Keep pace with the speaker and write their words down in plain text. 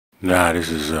Nah, this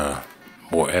is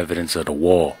more evidence of the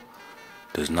wall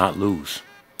does not lose.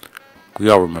 We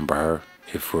all remember her.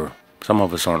 If we're Some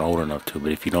of us aren't old enough to,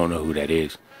 but if you don't know who that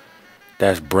is,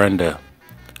 that's Brenda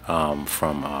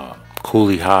from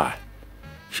Cooley High.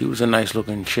 She was a nice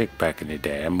looking chick back in the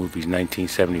day. That movie's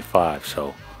 1975,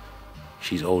 so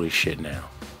she's old as shit now.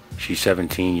 She's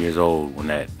 17 years old when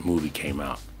that movie came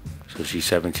out. So she's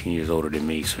 17 years older than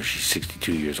me, so she's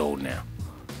 62 years old now.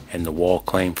 And the wall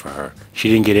claimed for her. She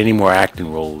didn't get any more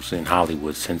acting roles in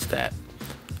Hollywood since that.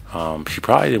 She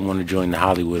probably didn't want to join the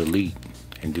Hollywood elite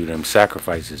and do them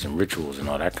sacrifices and rituals and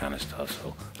all that kind of stuff,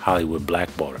 so Hollywood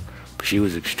blackballed her. But she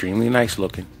was extremely nice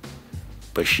looking.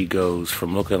 But she goes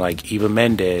from looking like Eva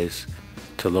Mendes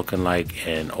to looking like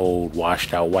an old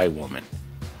washed out white woman.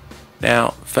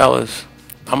 Now, fellas,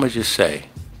 I'ma just say,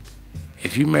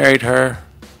 if you married her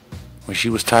when she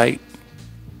was tight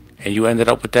and you ended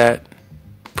up with that,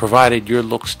 provided your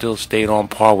look still stayed on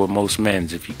par with most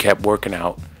men's, if you kept working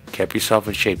out, kept yourself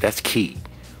in shape, that's key.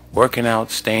 Working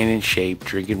out, staying in shape,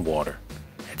 drinking water,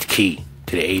 that's key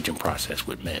to the aging process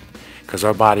with men, because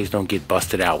our bodies don't get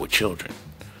busted out with children.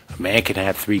 A man can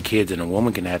have 3 kids and a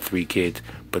woman can have 3 kids,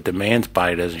 but the man's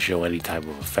body doesn't show any type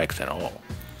of effects at all.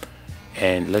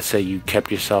 And let's say you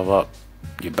kept yourself up,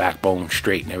 your backbone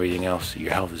straight and everything else,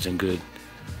 your health is in good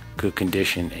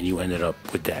condition, and you ended up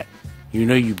with that. You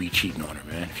know you'd be cheating on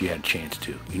her, man, if you had a chance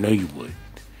to. You know you would.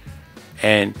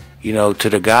 And, you know, to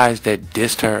the guys that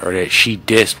dissed her, or that she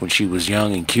dissed when she was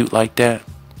young and cute like that,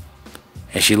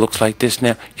 and she looks like this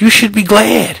now, you should be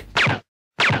glad.